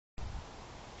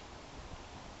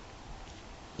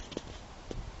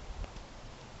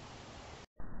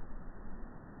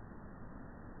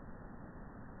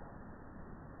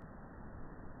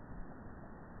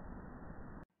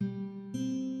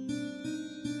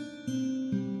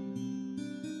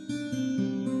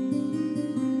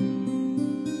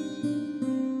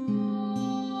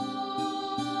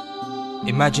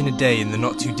Imagine a day in the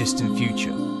not too distant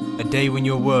future, a day when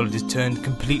your world is turned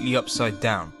completely upside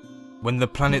down, when the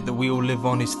planet that we all live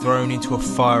on is thrown into a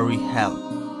fiery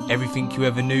hell. Everything you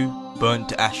ever knew, burnt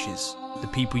to ashes. The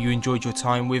people you enjoyed your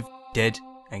time with, dead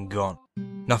and gone.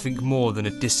 Nothing more than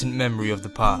a distant memory of the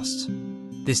past.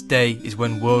 This day is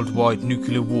when worldwide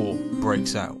nuclear war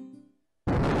breaks out.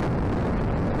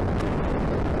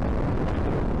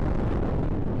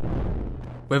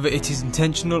 Whether it is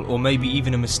intentional or maybe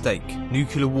even a mistake,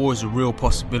 nuclear war is a real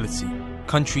possibility.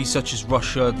 Countries such as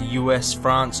Russia, the US,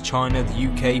 France, China, the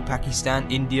UK,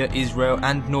 Pakistan, India, Israel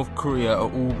and North Korea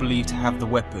are all believed to have the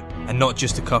weapon, and not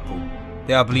just a couple.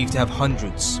 They are believed to have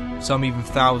hundreds, some even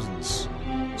thousands.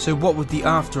 So what would the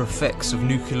after effects of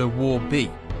nuclear war be?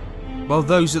 Well,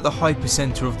 those at the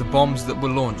hypercenter of the bombs that were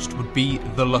launched would be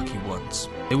the lucky ones.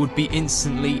 They would be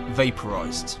instantly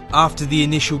vaporized. After the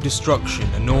initial destruction,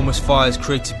 enormous fires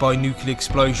created by nuclear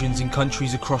explosions in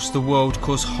countries across the world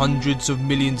cause hundreds of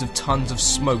millions of tons of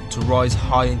smoke to rise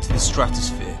high into the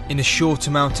stratosphere. In a short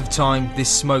amount of time, this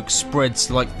smoke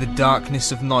spreads like the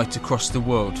darkness of night across the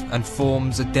world and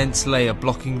forms a dense layer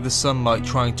blocking the sunlight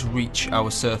trying to reach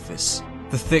our surface.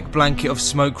 The thick blanket of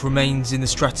smoke remains in the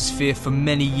stratosphere for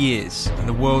many years, and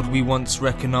the world we once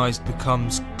recognised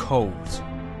becomes cold.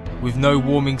 With no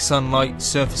warming sunlight,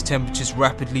 surface temperatures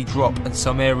rapidly drop and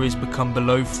some areas become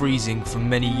below freezing for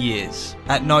many years.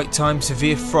 At night time,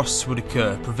 severe frosts would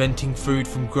occur, preventing food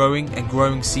from growing, and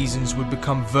growing seasons would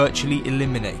become virtually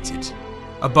eliminated.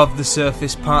 Above the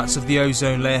surface, parts of the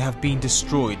ozone layer have been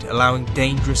destroyed, allowing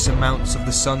dangerous amounts of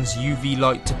the sun's UV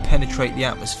light to penetrate the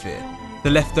atmosphere.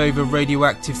 The leftover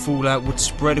radioactive fallout would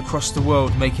spread across the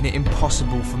world, making it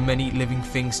impossible for many living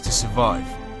things to survive.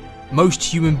 Most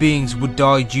human beings would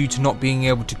die due to not being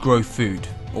able to grow food,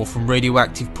 or from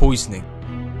radioactive poisoning.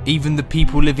 Even the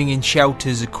people living in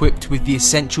shelters equipped with the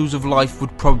essentials of life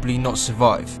would probably not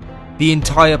survive. The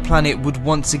entire planet would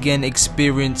once again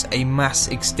experience a mass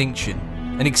extinction,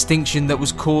 an extinction that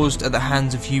was caused at the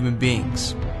hands of human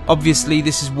beings. Obviously,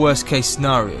 this is worst case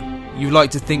scenario. You'd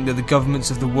like to think that the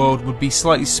governments of the world would be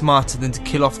slightly smarter than to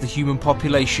kill off the human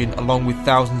population along with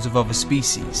thousands of other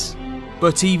species.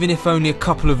 But even if only a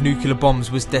couple of nuclear bombs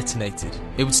was detonated,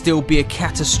 it would still be a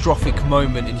catastrophic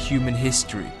moment in human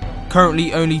history.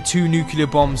 Currently, only 2 nuclear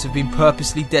bombs have been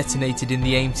purposely detonated in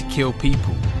the aim to kill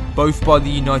people, both by the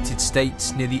United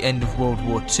States near the end of World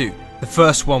War II. The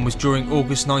first one was during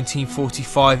August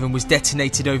 1945 and was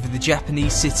detonated over the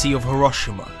Japanese city of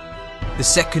Hiroshima. The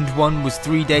second one was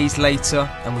 3 days later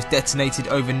and was detonated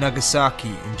over Nagasaki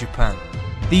in Japan.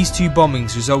 These 2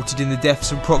 bombings resulted in the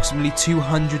deaths of approximately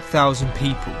 200,000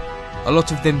 people. A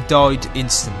lot of them died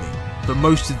instantly, but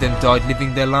most of them died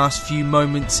living their last few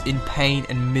moments in pain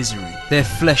and misery. Their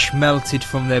flesh melted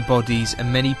from their bodies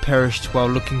and many perished while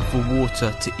looking for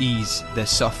water to ease their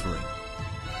suffering.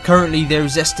 Currently, there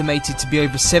is estimated to be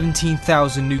over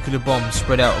 17,000 nuclear bombs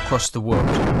spread out across the world.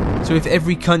 So if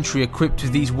every country equipped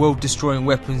with these world-destroying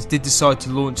weapons did decide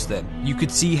to launch them, you could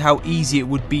see how easy it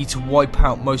would be to wipe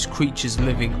out most creatures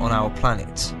living on our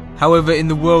planet. However, in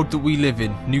the world that we live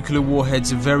in, nuclear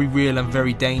warheads are very real and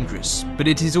very dangerous, but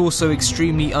it is also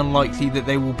extremely unlikely that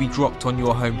they will be dropped on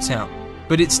your hometown.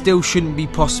 But it still shouldn't be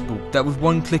possible that with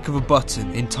one click of a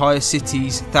button, entire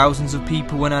cities, thousands of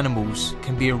people and animals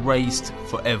can be erased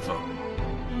forever.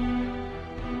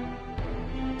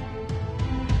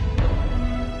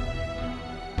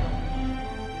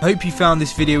 I hope you found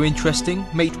this video interesting.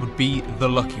 Mate would be the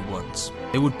lucky ones.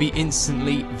 They would be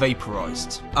instantly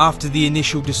vaporized. After the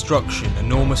initial destruction,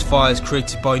 enormous fires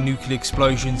created by nuclear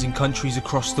explosions in countries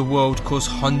across the world cause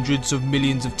hundreds of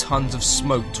millions of tons of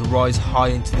smoke to rise high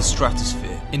into the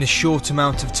stratosphere. In a short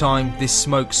amount of time, this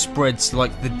smoke spreads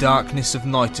like the darkness of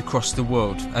night across the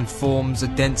world and forms a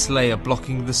dense layer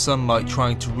blocking the sunlight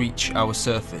trying to reach our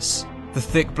surface. The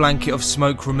thick blanket of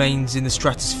smoke remains in the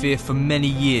stratosphere for many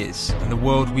years, and the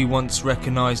world we once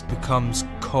recognised becomes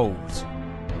cold.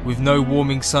 With no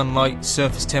warming sunlight,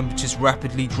 surface temperatures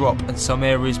rapidly drop and some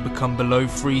areas become below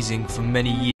freezing for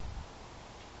many years.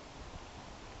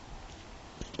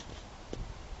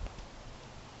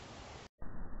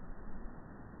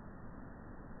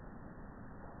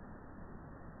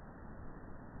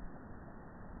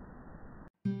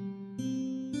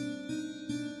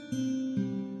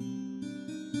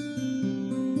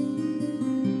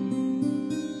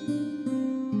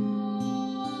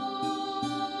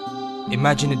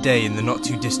 Imagine a day in the not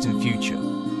too distant future,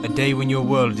 a day when your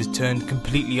world is turned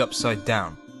completely upside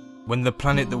down, when the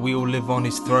planet that we all live on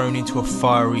is thrown into a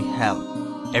fiery hell.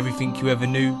 Everything you ever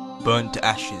knew, burnt to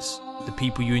ashes. The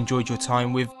people you enjoyed your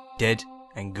time with, dead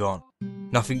and gone.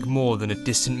 Nothing more than a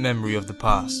distant memory of the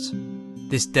past.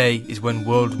 This day is when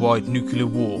worldwide nuclear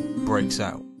war breaks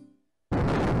out.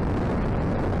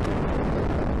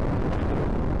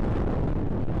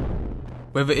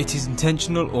 Whether it is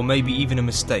intentional or maybe even a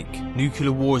mistake,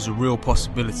 nuclear war is a real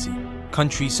possibility.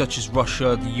 Countries such as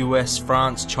Russia, the US,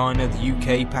 France, China, the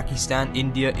UK, Pakistan,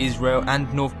 India, Israel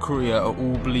and North Korea are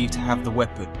all believed to have the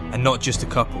weapon, and not just a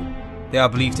couple. They are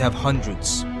believed to have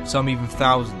hundreds, some even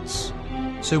thousands.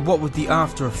 So what would the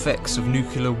after effects of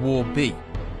nuclear war be?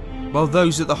 Well,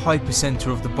 those at the hypercenter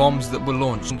of the bombs that were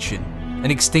launched, an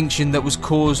extinction that was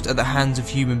caused at the hands of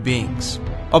human beings.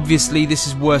 Obviously this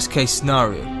is worst case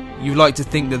scenario. You'd like to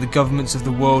think that the governments of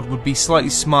the world would be slightly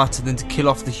smarter than to kill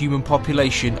off the human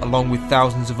population along with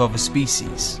thousands of other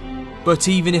species. But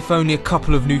even if only a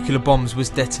couple of nuclear bombs was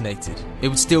detonated, it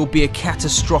would still be a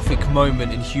catastrophic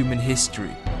moment in human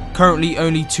history. Currently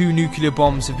only 2 nuclear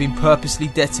bombs have been purposely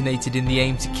detonated in the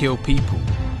aim to kill people,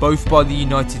 both by the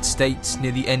United States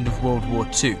near the end of World War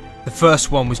II. The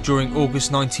first one was during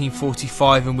August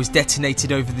 1945 and was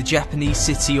detonated over the Japanese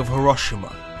city of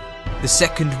Hiroshima. The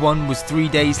second one was 3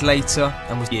 days later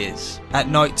and was years. At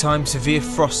night time, severe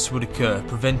frosts would occur,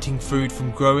 preventing food from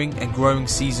growing, and growing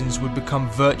seasons would become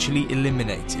virtually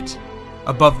eliminated.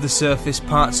 Above the surface,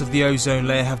 parts of the ozone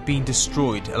layer have been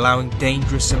destroyed, allowing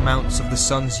dangerous amounts of the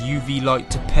sun's UV light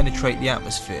to penetrate the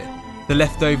atmosphere. The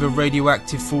leftover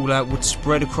radioactive fallout would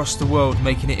spread across the world,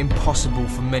 making it impossible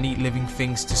for many living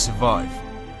things to survive.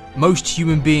 Most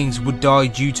human beings would die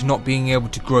due to not being able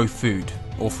to grow food,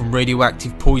 or from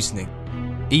radioactive poisoning.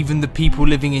 Even the people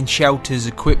living in shelters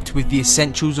equipped with the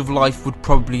essentials of life would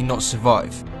probably not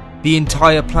survive. The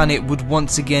entire planet would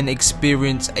once again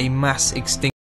experience a mass extinction.